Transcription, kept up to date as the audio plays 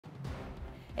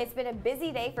It's been a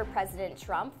busy day for President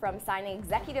Trump, from signing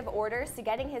executive orders to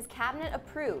getting his cabinet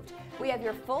approved. We have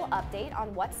your full update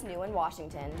on what's new in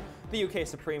Washington. The UK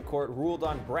Supreme Court ruled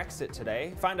on Brexit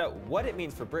today. Find out what it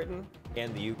means for Britain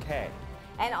and the UK.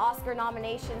 And Oscar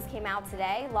nominations came out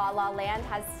today. La La Land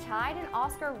has tied an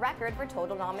Oscar record for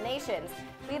total nominations.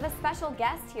 We have a special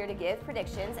guest here to give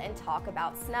predictions and talk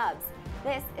about snubs.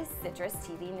 This is Citrus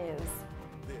TV News.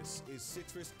 This is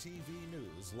Citrus TV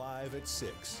News live at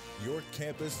 6, your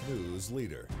campus news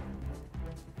leader.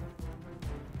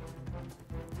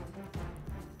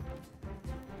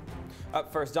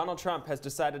 Up first, Donald Trump has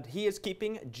decided he is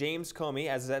keeping James Comey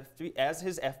as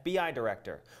his FBI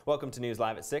director. Welcome to News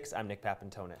Live at 6. I'm Nick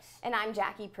Papantonis. And I'm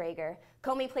Jackie Prager.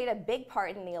 Comey played a big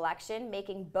part in the election,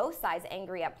 making both sides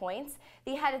angry at points.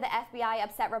 The head of the FBI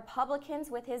upset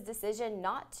Republicans with his decision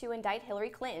not to indict Hillary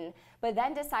Clinton, but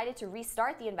then decided to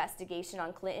restart the investigation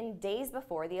on Clinton days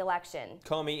before the election.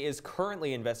 Comey is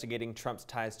currently investigating Trump's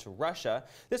ties to Russia.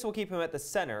 This will keep him at the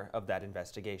center of that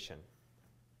investigation.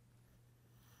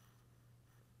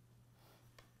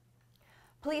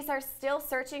 Police are still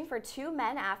searching for two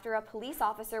men after a police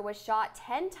officer was shot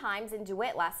 10 times in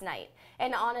DeWitt last night.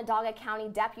 An Onondaga County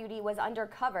deputy was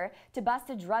undercover to bust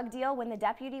a drug deal when the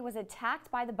deputy was attacked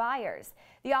by the buyers.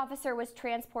 The officer was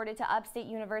transported to Upstate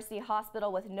University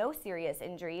Hospital with no serious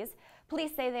injuries.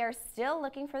 Police say they are still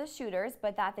looking for the shooters,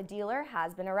 but that the dealer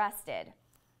has been arrested.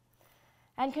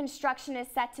 And construction is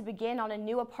set to begin on a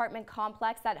new apartment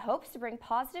complex that hopes to bring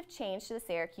positive change to the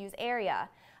Syracuse area.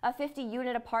 A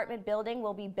 50-unit apartment building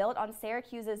will be built on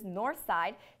Syracuse's north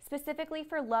side, specifically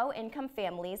for low-income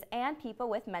families and people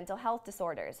with mental health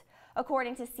disorders.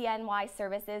 According to CNY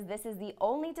Services, this is the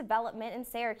only development in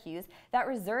Syracuse that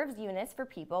reserves units for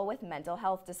people with mental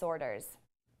health disorders.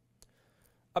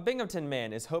 A Binghamton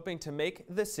man is hoping to make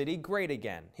the city great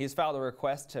again. He's filed a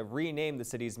request to rename the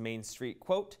city's main street,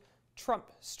 quote,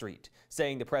 Trump Street,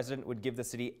 saying the president would give the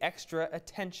city extra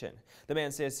attention. The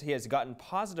man says he has gotten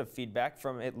positive feedback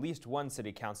from at least one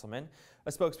city councilman.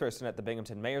 A spokesperson at the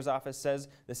Binghamton mayor's office says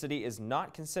the city is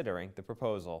not considering the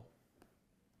proposal.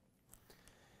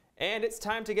 And it's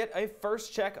time to get a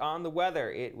first check on the weather.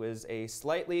 It was a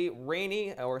slightly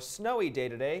rainy or snowy day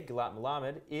today. Gilat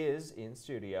Melamed is in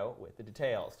studio with the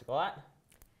details. Gilat?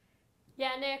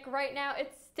 Yeah, Nick, right now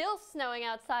it's still snowing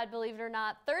outside, believe it or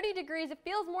not. 30 degrees. It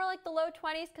feels more like the low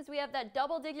 20s because we have that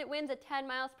double-digit winds at 10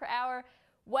 miles per hour.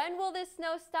 When will this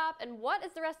snow stop, and what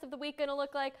is the rest of the week going to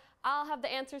look like? I'll have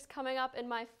the answers coming up in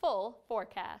my full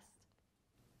forecast.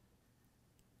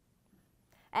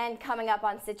 And coming up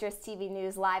on Citrus TV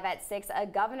News Live at 6, a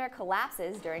governor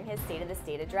collapses during his State of the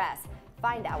State address.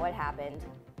 Find out what happened.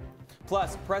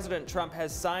 Plus, President Trump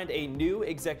has signed a new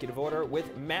executive order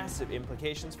with massive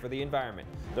implications for the environment.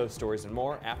 Those stories and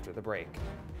more after the break.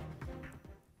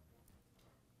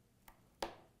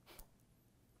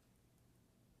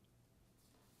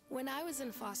 When I was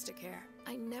in foster care,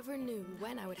 I never knew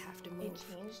when I would have to move.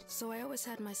 So I always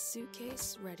had my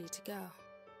suitcase ready to go.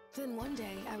 Then one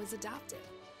day, I was adopted.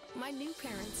 My new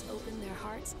parents opened their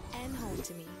hearts and home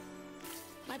to me.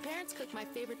 My parents cook my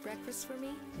favorite breakfast for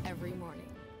me every morning.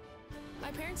 My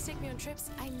parents take me on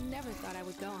trips I never thought I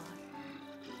would go on.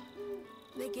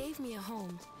 They gave me a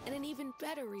home and an even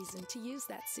better reason to use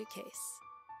that suitcase.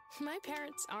 My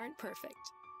parents aren't perfect,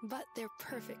 but they're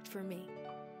perfect for me.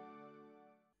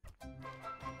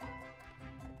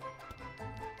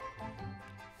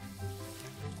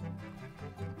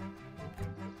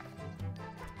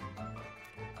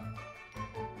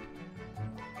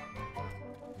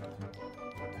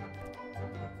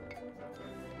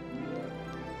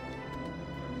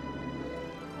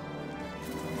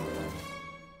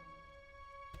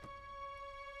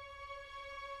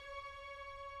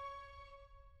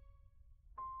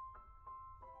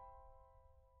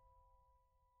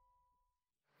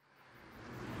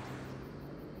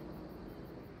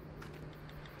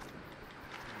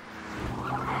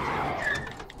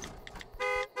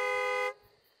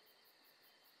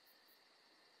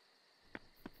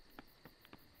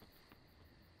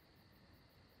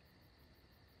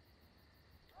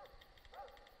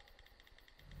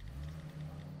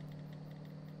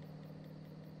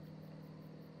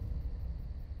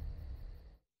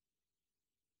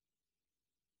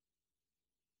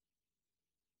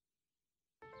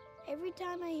 Every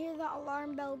time I hear the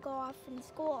alarm bell go off in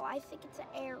school, I think it's an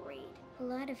air raid. A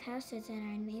lot of houses in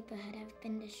our neighborhood have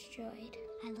been destroyed.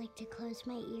 I like to close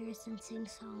my ears and sing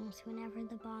songs whenever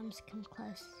the bombs come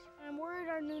close. I'm worried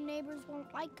our new neighbors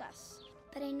won't like us.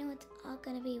 But I know it's all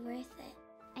gonna be worth it.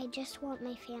 I just want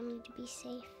my family to be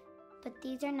safe. But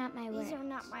these are not my words. These are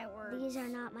not my words. These are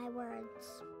not my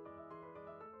words.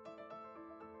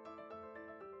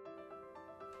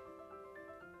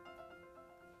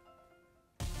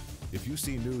 If you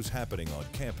see news happening on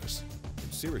campus,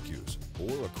 in Syracuse,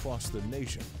 or across the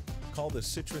nation, call the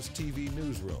CitrusTV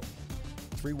newsroom,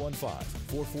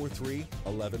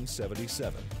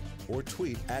 315-443-1177, or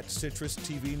tweet at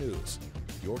CitrusTV News,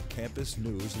 your campus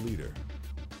news leader.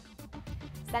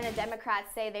 Senate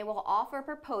Democrats say they will offer a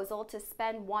proposal to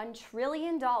spend $1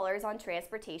 trillion on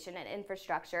transportation and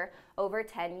infrastructure over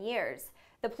 10 years.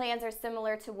 The plans are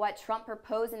similar to what Trump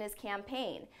proposed in his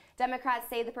campaign. Democrats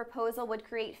say the proposal would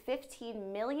create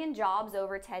 15 million jobs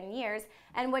over 10 years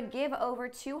and would give over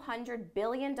 $200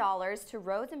 billion to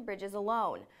roads and bridges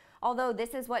alone. Although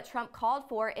this is what Trump called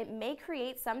for, it may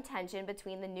create some tension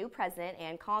between the new president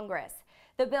and Congress.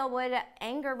 The bill would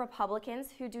anger Republicans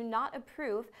who do not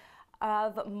approve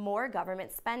of more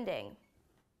government spending.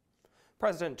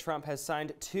 President Trump has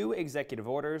signed 2 executive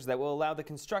orders that will allow the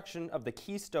construction of the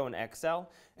Keystone XL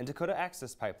and Dakota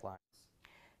Access Pipeline.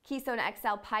 Keystone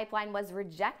XL pipeline was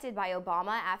rejected by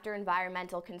Obama after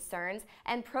environmental concerns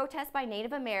and protests by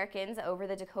Native Americans over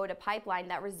the Dakota pipeline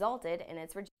that resulted in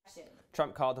its rejection.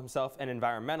 Trump called himself an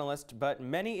environmentalist, but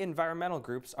many environmental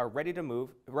groups are ready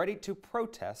to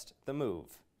protest the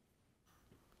move.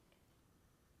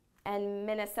 And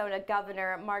Minnesota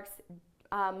Governor Mark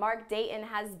Dayton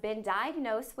has been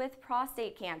diagnosed with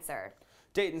prostate cancer.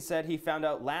 Dayton said he found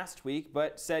out last week,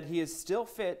 but said he is still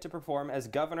fit to perform as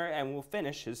governor and will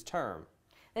finish his term.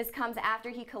 This comes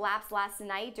after he collapsed last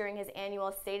night during his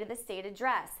annual State of the State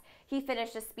address. He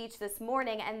finished a speech this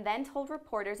morning and then told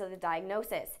reporters of the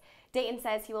diagnosis. Dayton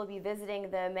says he will be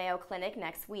visiting the Mayo Clinic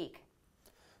next week.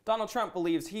 Donald Trump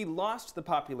believes he lost the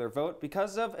popular vote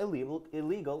because of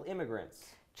illegal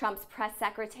immigrants. Trump's press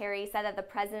secretary said that the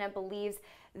president believes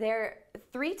there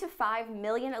 3 to 5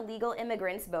 million illegal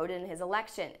immigrants voted in this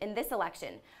election.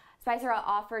 Spicer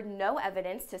offered no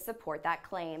evidence to support that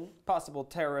claim. Possible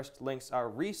terrorist links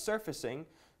are surfacing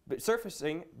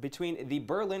between the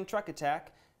Berlin truck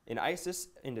attack in ISIS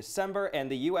in December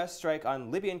and the U.S. strike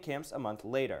on Libyan camps a month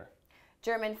later.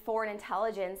 German foreign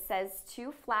intelligence says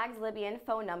 2 flagged Libyan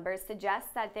phone numbers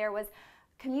suggest that there was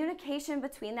communication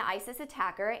between the ISIS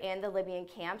attacker and the Libyan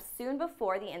camps soon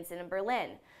before the incident in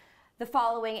Berlin. The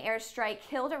following airstrike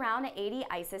killed around 80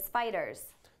 ISIS fighters.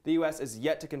 The U.S. is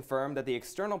yet to confirm that the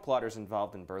external plotters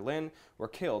involved in Berlin were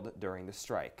killed during the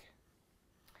strike.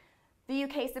 The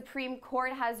UK Supreme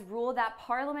Court has ruled that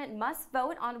Parliament must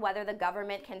vote on whether the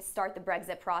government can start the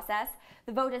Brexit process.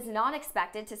 The vote is not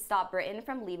expected to stop Britain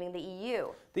from leaving the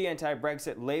EU. The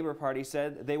anti-Brexit Labour Party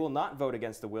said they will not vote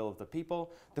against the will of the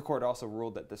people. The court also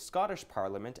ruled that the Scottish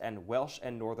Parliament and Welsh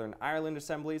and Northern Ireland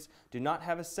assemblies do not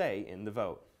have a say in the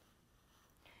vote.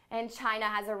 And China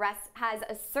has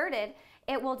asserted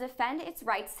it will defend its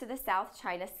rights to the South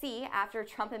China Sea after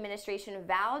Trump administration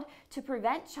vowed to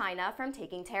prevent China from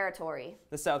taking territory.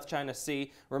 The South China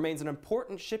Sea remains an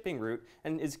important shipping route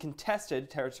and is contested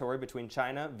territory between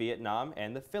China, Vietnam,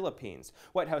 and the Philippines.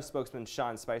 White House spokesman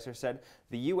Sean Spicer said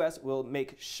the U.S. will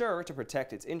make sure to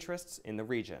protect its interests in the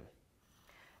region.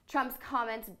 Trump's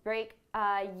comments break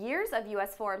years of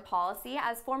U.S. foreign policy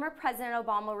as former President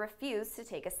Obama refused to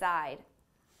take a side.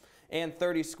 And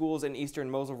 30 schools in eastern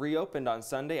Mosul reopened on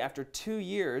Sunday after 2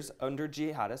 years under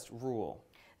jihadist rule.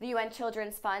 The UN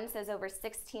Children's Fund says over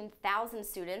 16,000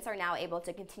 students are now able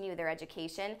to continue their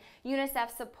education.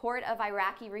 UNICEF's support of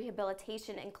Iraqi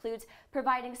rehabilitation includes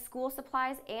providing school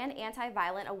supplies and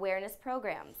anti-violent awareness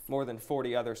programs. More than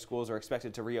 40 other schools are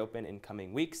expected to reopen in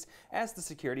coming weeks as the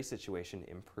security situation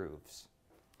improves.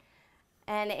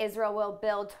 And Israel will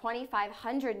build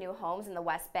 2,500 new homes in the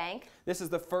West Bank. This is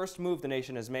the first move the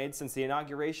nation has made since the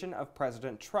inauguration of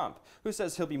President Trump, who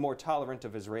says he'll be more tolerant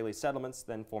of Israeli settlements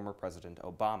than former President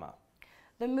Obama.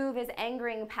 The move is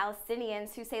angering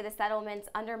Palestinians who say the settlements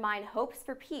undermine hopes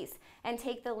for peace and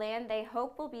take the land they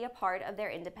hope will be a part of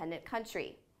their independent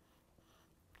country.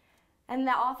 And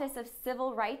the Office of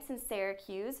Civil Rights in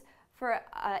Syracuse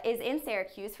is in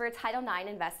Syracuse for a Title IX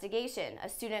investigation. A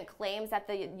student claims that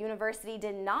the university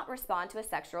did not respond to a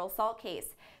sexual assault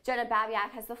case. Jenna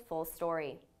Babyak has the full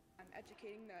story.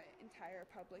 Educating the entire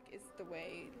public is the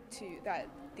way that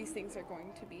these things are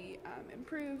going to be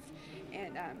improved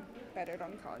and bettered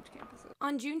on college campuses.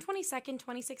 On June 22,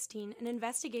 2016, an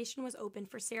investigation was opened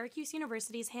for Syracuse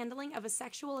University's handling of a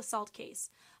sexual assault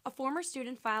case. A former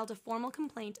student filed a formal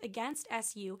complaint against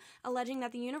SU, alleging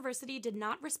that the university did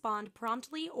not respond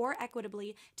promptly or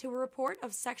equitably to a report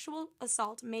of sexual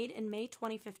assault made in May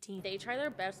 2015. They try their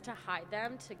best to hide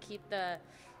them to keep the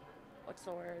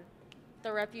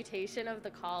reputation of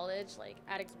the college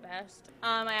at its best.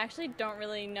 I actually don't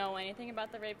really know anything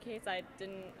about the rape case. I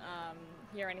didn't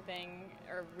hear anything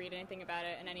or read anything about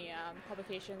it in any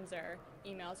publications or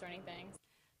emails or anything.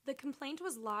 The complaint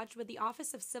was lodged with the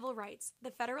Office of Civil Rights,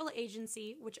 the federal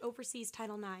agency which oversees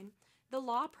Title IX. The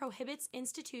law prohibits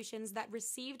institutions that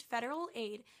received federal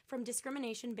aid from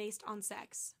discrimination based on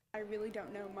sex. I really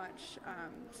don't know much.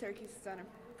 Syracuse has done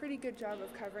a pretty good job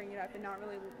of covering it up and not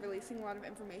really releasing a lot of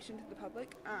information to the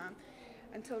public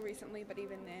until recently, but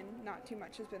even then, not too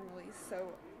much has been released, so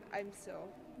I'm still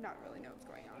not really know what's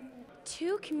going on.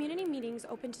 2 community meetings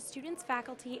open to students,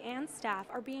 faculty, and staff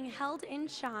are being held in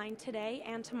Shine today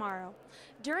and tomorrow.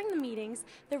 During the meetings,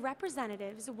 the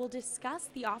representatives will discuss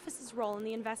the office's role in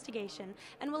the investigation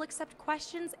and will accept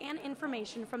questions and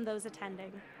information from those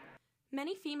attending.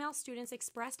 Many female students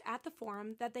expressed at the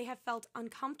forum that they have felt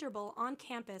uncomfortable on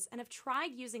campus and have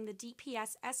tried using the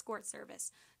DPS escort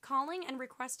service, calling and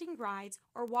requesting rides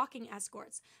or walking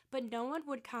escorts, but no one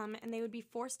would come and they would be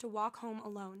forced to walk home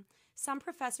alone. Some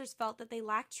professors felt that they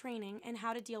lacked training in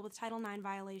how to deal with Title IX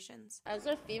violations. As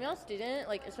a female student,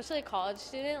 especially a college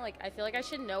student, I feel like I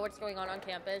should know what's going on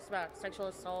campus about sexual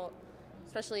assault.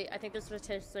 Especially, I think the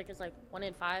statistic is 1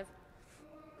 in 5.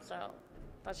 So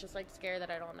that's just scary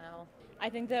that I don't know. I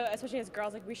think that, especially as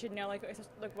girls, we should know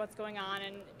what's going on,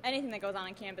 and anything that goes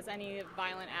on campus, any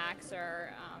violent acts or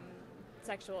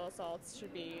sexual assaults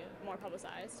should be more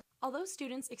publicized. Although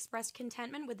students expressed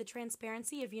contentment with the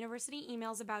transparency of university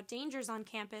emails about dangers on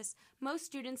campus, most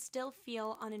students still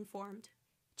feel uninformed.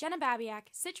 Jenna Babyak,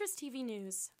 CitrusTV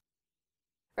News.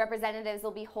 Representatives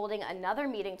will be holding another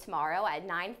meeting tomorrow at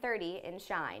 9:30 in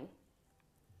Shine.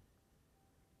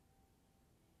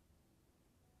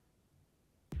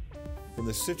 From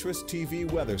the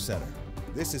CitrusTV Weather Center,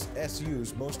 this is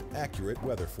SU's most accurate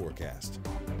weather forecast.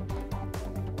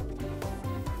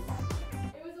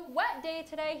 It was a wet day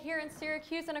today here in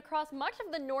Syracuse and across much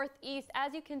of the Northeast.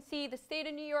 As you can see, the state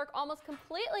of New York almost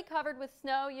completely covered with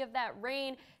snow. You have that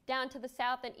rain down to the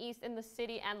south and east in the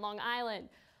city and Long Island.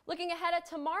 Looking ahead at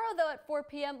tomorrow, though, at 4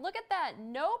 p.m., look at that.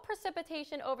 No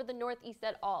precipitation over the Northeast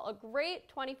at all. A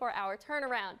great 24-hour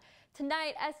turnaround.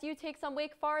 Tonight, SU takes on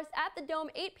Wake Forest at the Dome,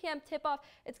 8 p.m. tip-off.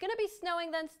 It's going to be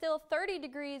snowing then, still 30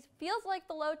 degrees, feels like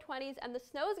the low 20s, and the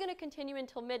snow is going to continue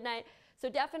until midnight, so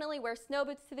definitely wear snow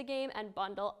boots to the game and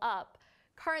bundle up.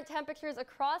 Current temperatures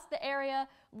across the area,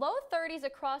 low 30s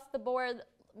across the board.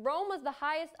 Rome was the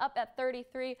highest, up at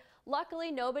 33. Luckily,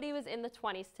 nobody was in the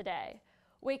 20s today.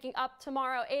 Waking up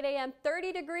tomorrow, 8 a.m.,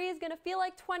 30 degrees, going to feel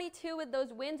like 22 with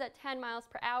those winds at 10 miles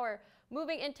per hour.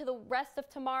 Moving into the rest of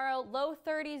tomorrow, low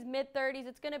 30s, mid 30s.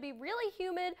 It's going to be really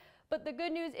humid, but the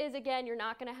good news is, again, you're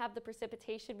not going to have the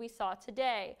precipitation we saw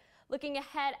today. Looking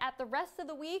ahead at the rest of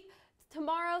the week,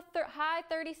 tomorrow, high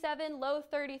 37, low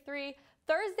 33.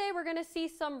 Thursday, we're going to see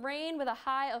some rain with a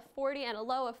high of 40 and a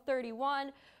low of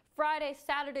 31. Friday,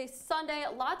 Saturday, Sunday,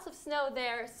 lots of snow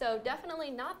there, so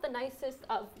definitely not the nicest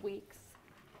of weeks.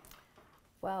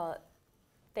 Well,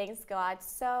 thanks, God.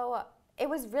 So it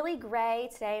was really gray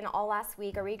today and all last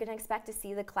week. Are we going to expect to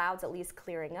see the clouds at least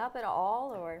clearing up at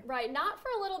all? Or? Right, not for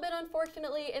a little bit,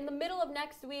 unfortunately. In the middle of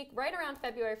next week, right around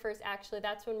February 1st, actually,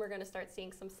 that's when we're going to start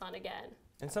seeing some sun again.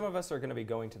 And some of us are going to be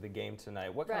going to the game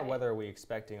tonight. What kind of weather are we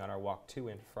expecting on our walk to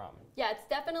and from? Yeah, it's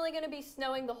definitely going to be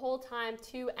snowing the whole time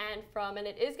to and from, and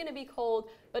it is going to be cold,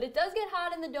 but it does get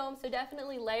hot in the Dome, so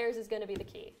definitely layers is going to be the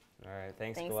key. All right,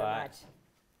 thanks so much.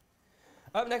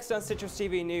 Up next on Citrus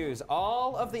TV News,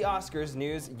 all of the Oscars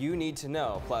news you need to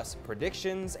know, plus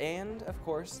predictions and, of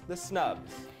course, the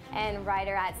snubs. And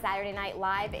writer at Saturday Night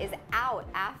Live is out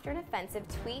after an offensive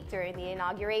tweet during the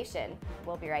inauguration.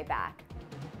 We'll be right back.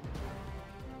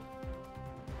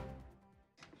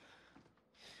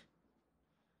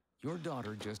 Your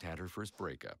daughter just had her first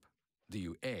breakup. Do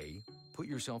you A, put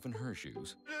yourself in her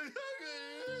shoes?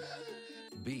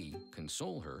 B,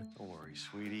 console her? Don't worry,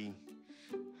 sweetie.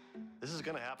 This is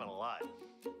gonna happen a lot.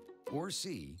 Or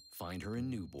C, find her a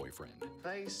new boyfriend?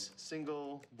 Nice,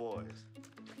 single boys.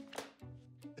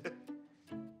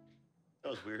 That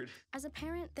was weird. As a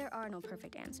parent, there are no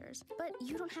perfect answers. But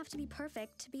you don't have to be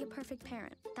perfect to be a perfect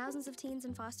parent. Thousands of teens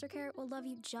in foster care will love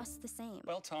you just the same.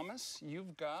 Well, Thomas,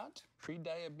 you've got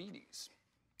prediabetes.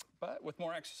 But with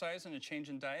more exercise and a change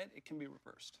in diet, it can be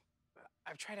reversed.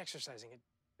 I've tried exercising.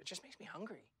 It just makes me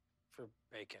hungry for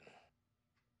bacon.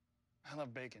 I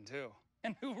love bacon, too.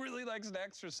 And who really likes to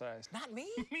exercise? Not me.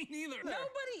 Me neither.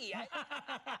 Nobody.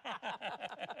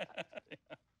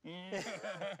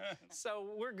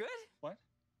 So we're good? What?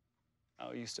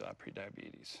 Oh, you still have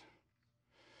prediabetes.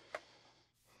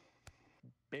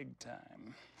 Big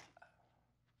time.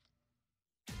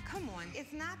 Come on,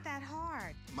 it's not that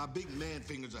hard. My big man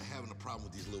fingers are having a problem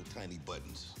with these little tiny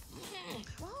buttons.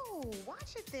 Whoa,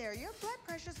 watch it there. Your blood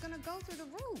pressure's gonna go through the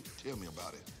roof. Tell me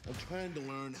about it. I'm trying to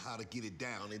learn how to get it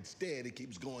down. Instead, it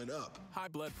keeps going up. High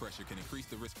blood pressure can increase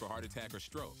the risk for heart attack or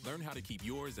stroke. Learn how to keep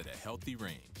yours at a healthy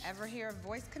range. Ever hear a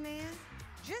voice command?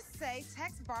 Just say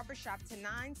text barbershop to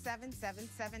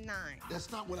 97779.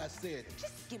 That's not what I said.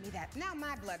 Just give me that. Now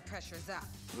my blood pressure's up.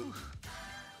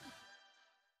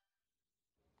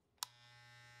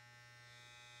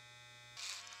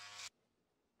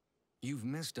 You've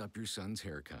messed up your son's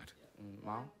haircut.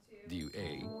 Mom? Do you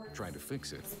A, try to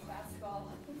fix it?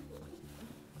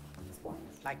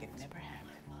 Like it never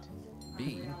happened.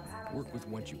 B, work with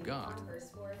what you got?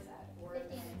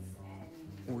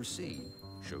 Or C,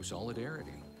 show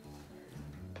solidarity?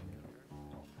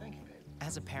 Thank you, babe.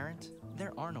 As a parent,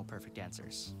 there are no perfect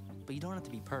answers. But you don't have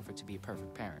to be perfect to be a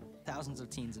perfect parent. Thousands of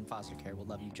teens in foster care will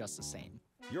love you just the same.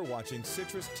 You're watching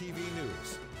CitrusTV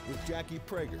News with Jackie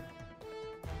Prager,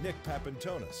 Nick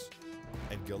Papantonis,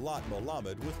 and Gilat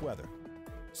Melamed with weather.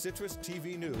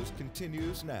 CitrusTV News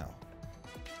continues now.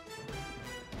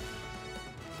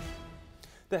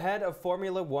 The head of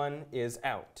Formula One is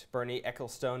out. Bernie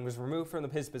Ecclestone was removed from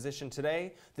his position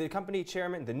today. The new company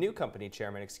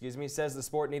chairman, says the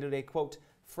sport needed a, quote,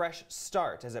 fresh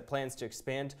start as it plans to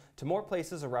expand to more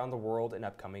places around the world in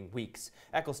upcoming weeks.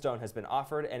 Ecclestone has been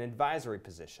offered an advisory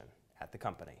position at the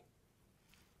company.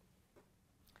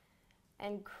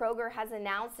 And Kroger has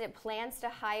announced it plans to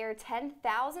hire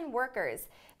 10,000 workers.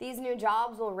 These new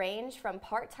jobs will range from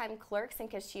part-time clerks and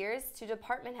cashiers to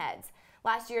department heads.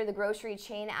 Last year, the grocery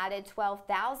chain added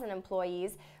 12,000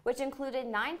 employees, which included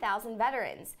 9,000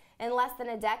 veterans. In less than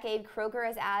a decade, Kroger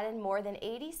has added more than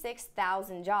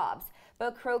 86,000 jobs.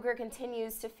 But Kroger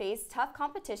continues to face tough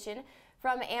competition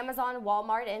from Amazon,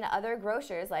 Walmart, and other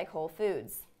grocers like Whole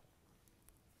Foods.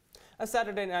 A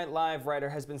Saturday Night Live writer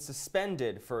has been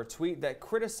suspended for a tweet that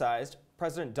criticized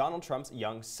President Donald Trump's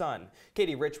young son.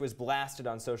 Katie Rich was blasted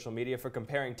on social media for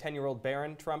comparing 10-year-old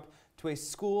Barron Trump to a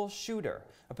school shooter.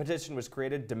 A petition was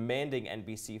created demanding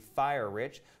NBC fire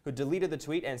Rich, who deleted the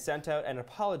tweet and sent out an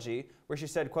apology where she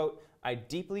said, quote, "I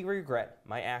deeply regret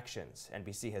my actions."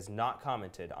 NBC has not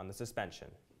commented on the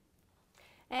suspension.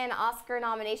 And Oscar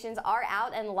nominations are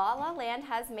out, and La La Land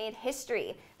has made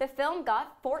history. The film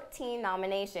got 14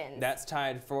 nominations. That's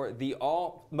tied for the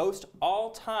most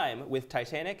all-time with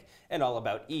Titanic and All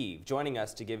About Eve. Joining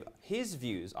us to give his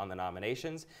views on the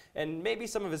nominations and maybe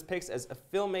some of his picks as a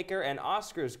filmmaker and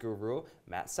Oscars guru,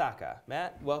 Matt Saka.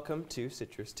 Matt, welcome to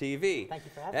CitrusTV. Thank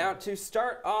you for having me. Now, to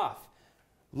start off,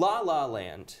 La La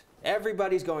Land.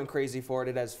 Everybody's going crazy for it.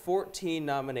 It has 14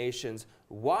 nominations.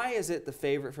 Why is it the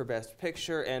favorite for Best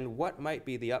Picture, and what might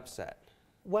be the upset?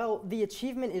 Well, the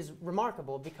achievement is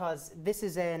remarkable because this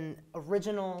is an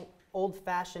original,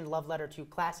 old-fashioned love letter to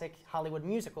classic Hollywood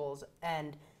musicals,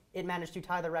 and it managed to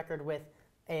tie the record with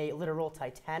a literal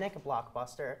Titanic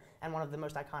blockbuster and one of the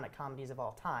most iconic comedies of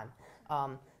all time.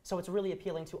 So it's really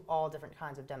appealing to all different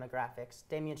kinds of demographics.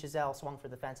 Damien Chazelle swung for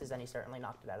the fences, and he certainly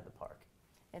knocked it out of the park.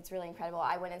 It's really incredible.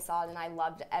 I went and saw it, and I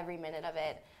loved every minute of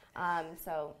it.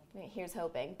 So here's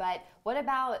hoping. But what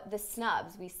about the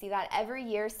snubs? We see that every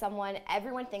year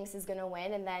everyone thinks is going to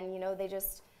win, and then, they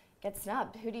just get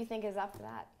snubbed. Who do you think is up for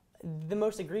that? The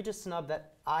most egregious snub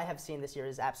that I have seen this year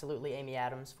is absolutely Amy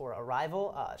Adams for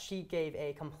Arrival. She gave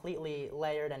a completely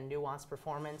layered and nuanced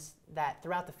performance that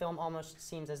throughout the film almost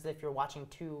seems as if you're watching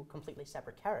two completely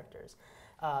separate characters.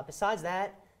 Besides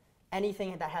that,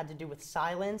 anything that had to do with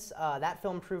silence, that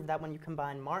film proved that when you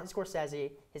combine Martin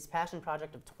Scorsese, his passion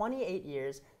project of 28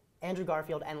 years, Andrew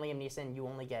Garfield, and Liam Neeson, you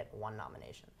only get one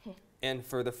nomination. And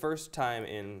for the first time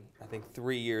in, I think,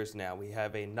 3 years now, we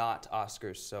have a not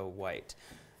Oscars So White.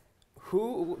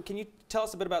 Can you tell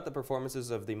us a bit about the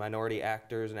performances of the minority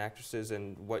actors and actresses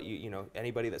and what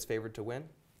anybody that's favored to win?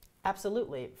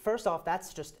 Absolutely. First off,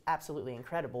 that's just absolutely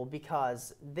incredible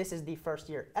because this is the first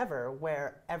year ever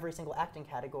where every single acting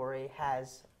category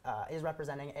is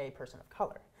representing a person of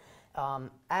color.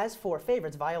 As for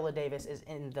favorites, Viola Davis is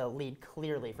in the lead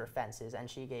clearly for Fences, and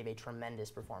she gave a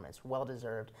tremendous performance,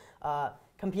 well-deserved.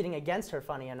 Competing against her,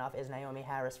 funny enough, is Naomi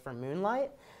Harris for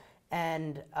Moonlight.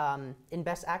 And in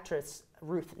Best Actress,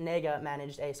 Ruth Negga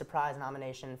managed a surprise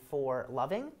nomination for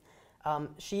Loving.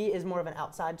 She is more of an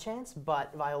outside chance,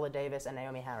 but Viola Davis and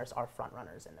Naomi Harris are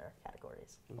frontrunners in their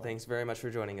categories. Thanks very much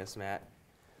for joining us, Matt.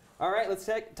 All right,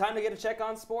 time to get a check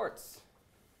on sports.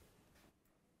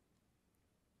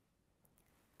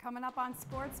 Coming up on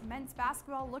sports, men's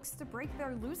basketball looks to break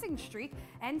their losing streak,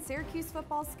 and Syracuse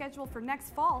football's schedule for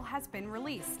next fall has been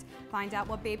released. Find out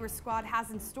what Baber's squad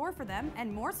has in store for them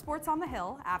and more sports on the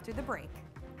Hill after the break.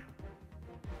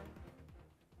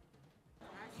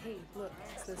 Hey, look,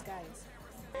 it's those guys.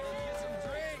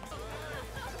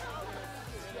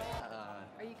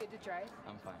 Are you good to drive?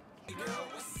 I'm fine.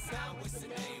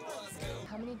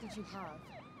 How many did you have?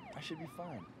 I should be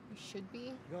fine. You should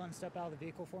be. Go and step out of the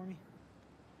vehicle for me.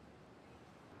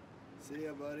 See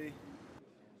ya, buddy.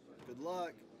 Good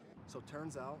luck. So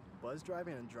turns out, buzz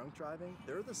driving and drunk driving,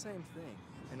 they're the same thing,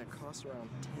 and it costs around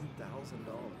 $10,000.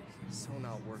 So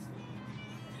not worth it.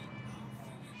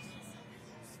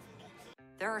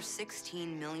 There are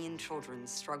 16 million children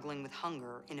struggling with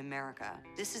hunger in America.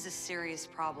 This is a serious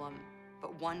problem,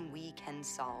 but one we can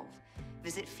solve.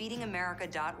 Visit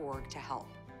feedingamerica.org to help.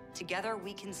 Together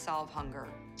we can solve hunger.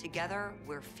 Together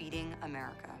we're feeding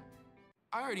America.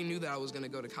 I already knew that I was going to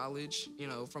go to college,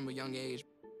 from a young age.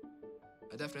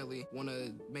 I definitely want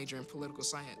to major in political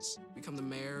science, become the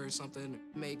mayor or something,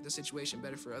 make the situation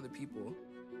better for other people.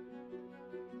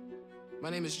 My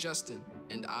name is Justin,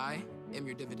 and I am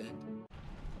your dividend.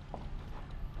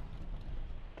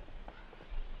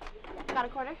 Got a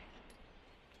quarter?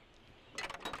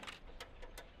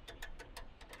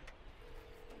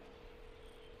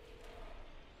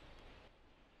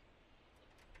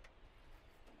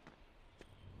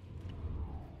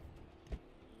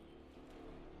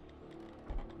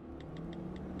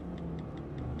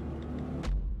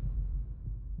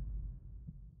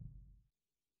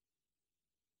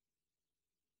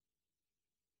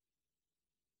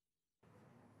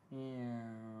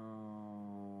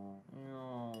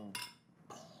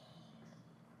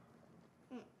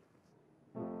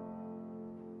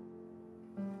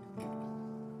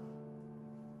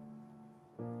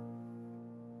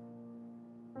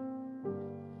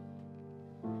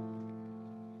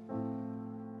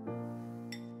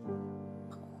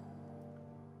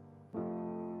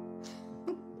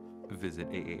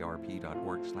 Visit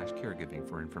aarp.org/caregiving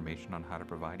for information on how to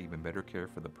provide even better care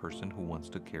for the person who wants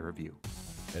to care of you.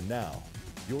 And now,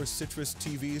 your Citrus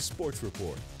TV Sports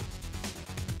Report.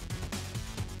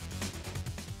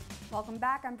 Welcome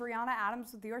back. I'm Brianna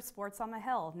Adams with your Sports on the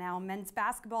Hill. Now, men's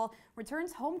basketball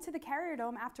returns home to the Carrier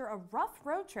Dome after a rough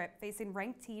road trip facing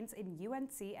ranked teams in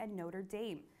UNC and Notre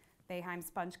Dame. Boeheim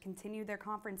Sponge continue their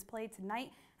conference play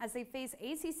tonight as they face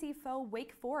ACC foe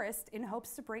Wake Forest in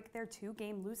hopes to break their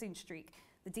 2-game losing streak.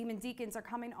 The Demon Deacons are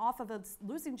coming off of a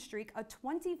losing streak, a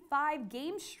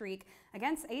 25-game streak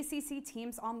against ACC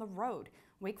teams on the road.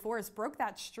 Wake Forest broke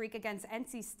that streak against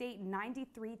NC State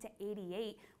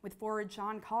 93-88, with forward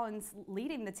John Collins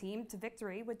leading the team to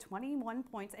victory with 21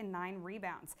 points and 9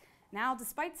 rebounds. Now,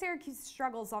 despite Syracuse's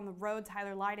struggles on the road,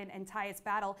 Tyler Lydon and Tyus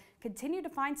Battle continue to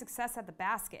find success at the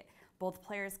basket. Both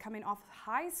players coming off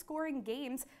high-scoring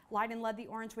games. Lydon led the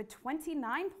Orange with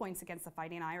 29 points against the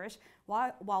Fighting Irish,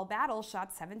 while Battle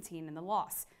shot 17 in the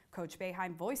loss. Coach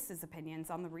Boeheim voiced his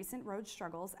opinions on the recent road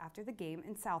struggles after the game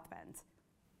in South Bend.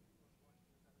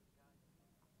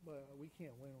 But we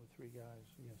can't win with 3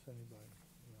 guys against anybody.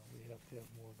 We have to have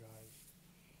more guys.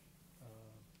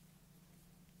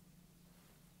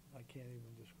 I can't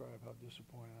even describe how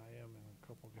disappointed I am in a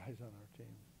couple guys on our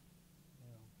team.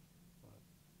 But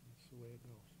that's the way it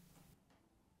goes.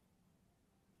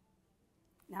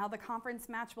 Now the conference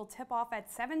match will tip off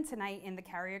at 7 tonight in the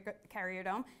Carrier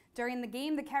Dome. During the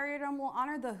game, the Carrier Dome will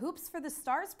honor the Hoops for the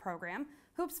Stars program.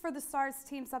 Hoops for the Stars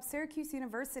teams up Syracuse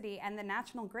University and the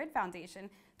National Grid Foundation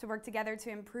to work together to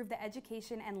improve the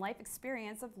education and life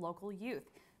experience of local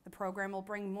youth. The program will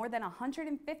bring more than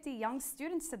 150 young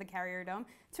students to the Carrier Dome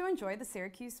to enjoy the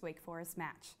Syracuse-Wake Forest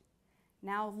match.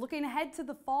 Now, looking ahead to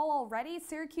the fall already,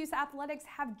 Syracuse Athletics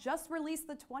have just released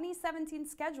the 2017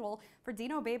 schedule for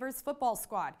Dino Babers' football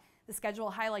squad. The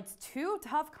schedule highlights 2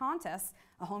 tough contests,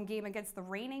 a home game against the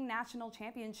reigning national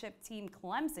championship team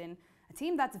Clemson, a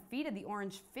team that defeated the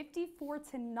Orange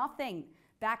 54-0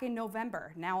 back in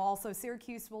November. Now also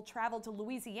Syracuse will travel to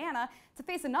Louisiana to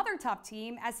face another tough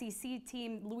team, SEC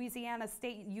team Louisiana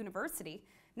State University.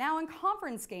 Now in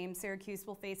conference games, Syracuse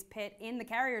will face Pitt in the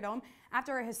Carrier Dome.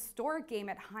 After a historic game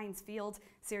at Heinz Field,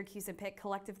 Syracuse and Pitt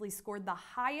collectively scored the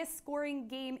highest scoring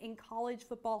game in college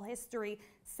football history,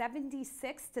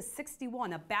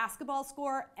 76-61, a basketball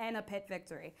score and a Pitt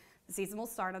victory. The season will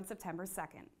start on September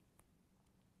 2nd.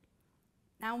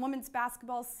 Now, in women's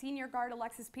basketball, senior guard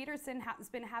Alexis Peterson has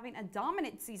been having a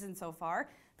dominant season so far.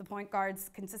 The point guard's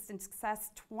consistent success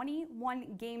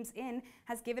 21 games in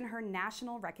has given her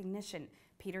national recognition.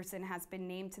 Peterson has been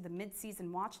named to the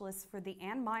mid-season watch list for the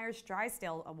Ann Myers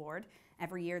Drysdale Award.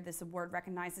 Every year, this award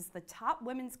recognizes the top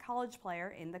women's college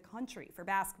player in the country for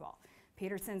basketball.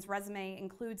 Peterson's resume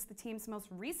includes the team's most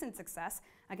recent success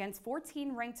against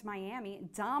 14th-ranked Miami,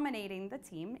 dominating the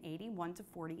team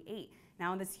 81-48.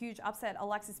 Now in this huge upset,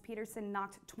 Alexis Peterson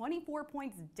knocked 24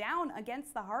 points down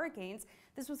against the Hurricanes.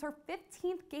 This was her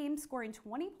 15th game, scoring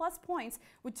 20-plus points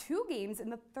with 2 games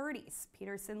in the 30s.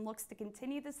 Peterson looks to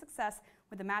continue the success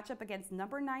with a matchup against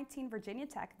number 19 Virginia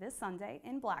Tech this Sunday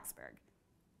in Blacksburg.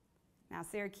 Now,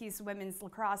 Syracuse women's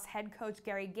lacrosse head coach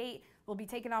Gary Gait will be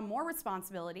taking on more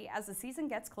responsibility as the season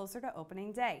gets closer to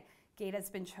opening day. Gait has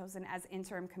been chosen as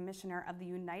interim commissioner of the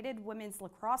United Women's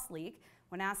Lacrosse League.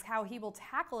 When asked how he will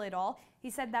tackle it all, he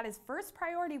said that his first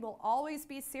priority will always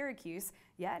be Syracuse,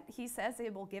 yet he says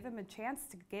it will give him a chance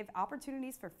to give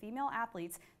opportunities for female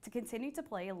athletes to continue to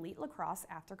play elite lacrosse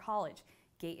after college.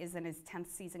 Gait is in his 10th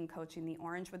season coaching the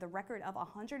Orange with a record of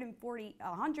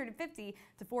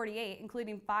 150-48,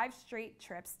 including 5 straight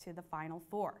trips to the Final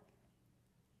Four.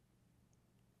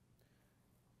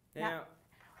 Now,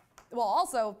 well,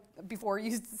 also, before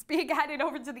you speak, headed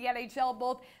over to the NHL,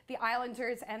 both the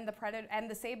Islanders and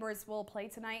the Sabres will play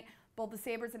tonight. Both the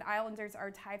Sabres and Islanders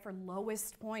are tied for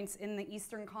lowest points in the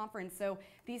Eastern Conference. So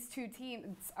these two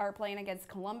teams are playing against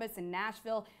Columbus and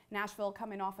Nashville. Nashville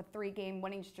coming off a 3-game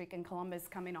winning streak and Columbus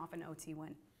coming off an OT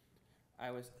win.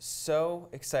 I was so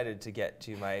excited to get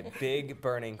to my big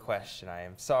burning question. I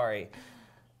am sorry.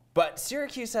 But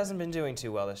Syracuse hasn't been doing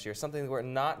too well this year, something that we're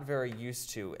not very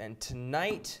used to. And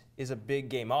tonight is a big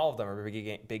game. All of them are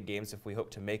big games if we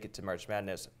hope to make it to March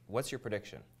Madness. What's your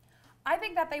prediction? I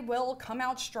think that they will come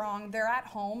out strong. They're at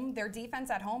home. Their defense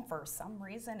at home, for some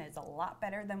reason, is a lot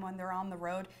better than when they're on the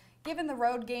road. Given the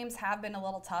road games have been a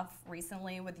little tough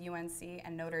recently with UNC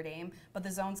and Notre Dame, but the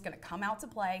zone's going to come out to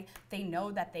play. They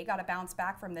know that they got to bounce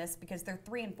back from this because they're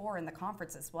 3-4 in the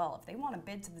conference as well. If they want to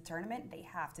bid to the tournament, they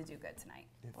have to do good tonight.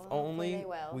 If only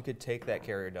we could take that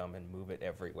Carrier Dome and move it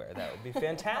everywhere. That would be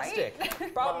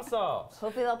fantastic. Problem solved.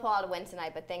 Hopefully they'll pull out a win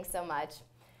tonight, but thanks so much.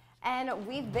 And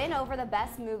we've been over the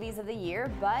best movies of the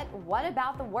year, but what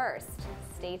about the worst?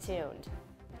 Stay tuned.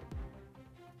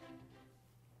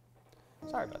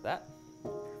 Sorry about that.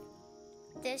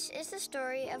 This is the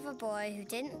story of a boy who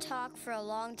didn't talk for a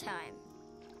long time.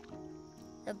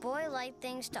 The boy liked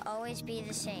things to always be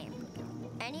the same.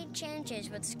 Any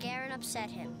changes would scare and upset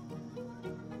him.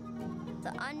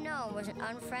 The unknown was an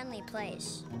unfriendly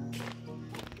place.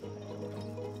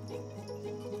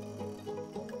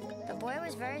 The boy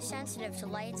was very sensitive to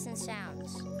lights and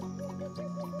sounds.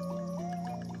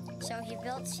 So he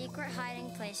built secret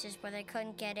hiding places where they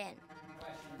couldn't get in.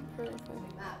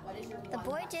 The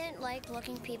boy didn't like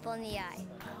looking people in the eye.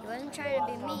 He wasn't trying to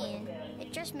be mean.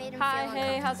 It just made him feel uncomfortable.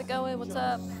 Hi, hey, how's it going? What's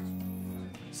up?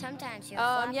 Sometimes he'll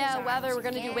flop his arms weather. We're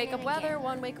gonna do again wake up and weather. again.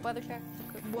 One wake up weather check.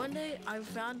 One day, I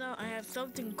found out I have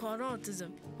something called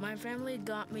autism. My family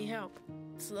got me help.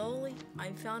 Slowly,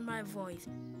 I found my voice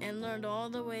and learned all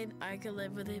the ways I could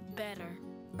live with it better.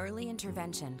 Early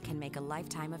intervention can make a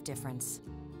lifetime of difference.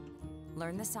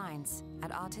 Learn the signs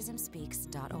at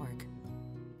autismspeaks.org.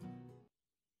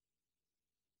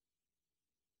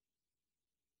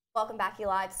 Welcome back,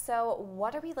 Gilat. So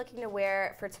what are we looking to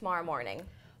wear for tomorrow morning?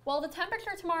 Well, the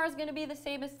temperature tomorrow is going to be the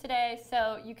same as today,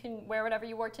 so you can wear whatever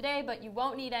you wore today, but you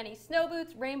won't need any snow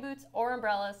boots, rain boots, or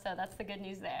umbrellas, so that's the good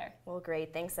news there. Well,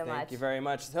 great. Thanks so much. Thank you very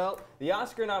much. So, the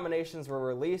Oscar nominations were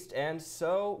released, and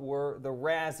so were the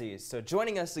Razzies. So,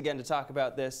 joining us again to talk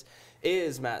about this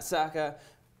is Matt Saka.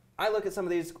 I look at some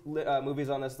of these movies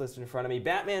on this list in front of me.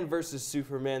 Batman vs.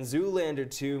 Superman, Zoolander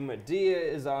 2, Medea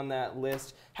is on that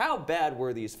list. How bad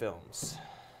were these films?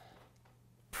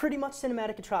 Pretty much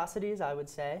cinematic atrocities, I would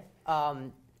say,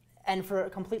 and for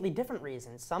completely different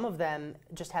reasons. Some of them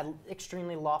just had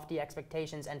extremely lofty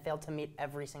expectations and failed to meet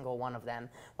every single one of them,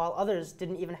 while others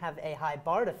didn't even have a high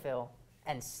bar to fill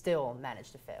and still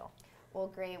managed to fail. Well,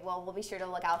 great. Well, we'll be sure to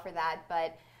look out for that,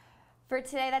 but for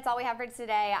today, that's all we have for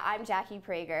today. I'm Jackie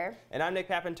Prager. And I'm Nick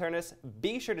Papantonis.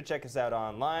 Be sure to check us out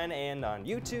online and on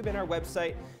YouTube and our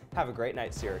website. Have a great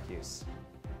night, Syracuse.